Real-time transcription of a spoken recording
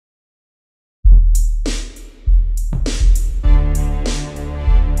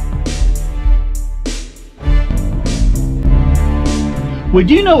Would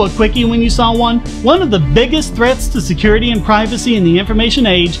you know a quickie when you saw one? One of the biggest threats to security and privacy in the information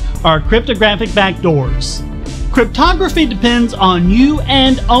age are cryptographic backdoors. Cryptography depends on you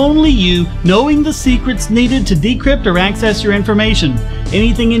and only you knowing the secrets needed to decrypt or access your information.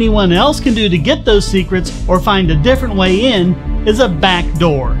 Anything anyone else can do to get those secrets or find a different way in is a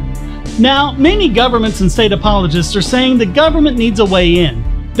backdoor. Now, many governments and state apologists are saying the government needs a way in.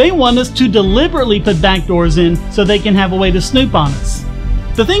 They want us to deliberately put backdoors in so they can have a way to snoop on us.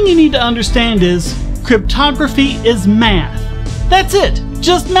 The thing you need to understand is cryptography is math. That's it,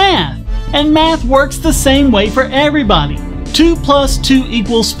 just math. And math works the same way for everybody. 2 +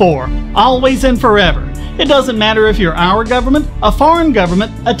 2 = 4, always and forever. It doesn't matter if you're our government, a foreign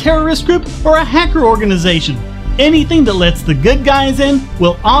government, a terrorist group, or a hacker organization. Anything that lets the good guys in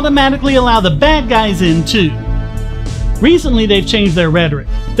will automatically allow the bad guys in too. Recently they've changed their rhetoric.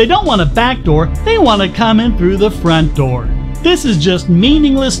 They don't want a back door, they want to come in through the front door. This is just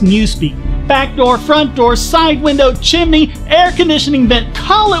meaningless newspeak. Back door, front door, side window, chimney, air conditioning vent,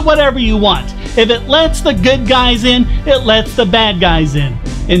 call it whatever you want. If it lets the good guys in, it lets the bad guys in.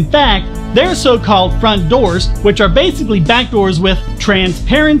 In fact, their so-called front doors, which are basically back doors with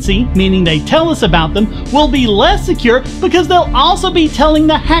transparency, meaning they tell us about them, will be less secure because they'll also be telling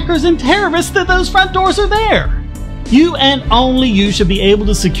the hackers and terrorists that those front doors are there. You and only you should be able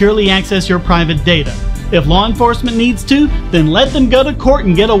to securely access your private data. If law enforcement needs to, then let them go to court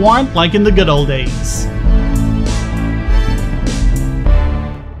and get a warrant like in the good old days.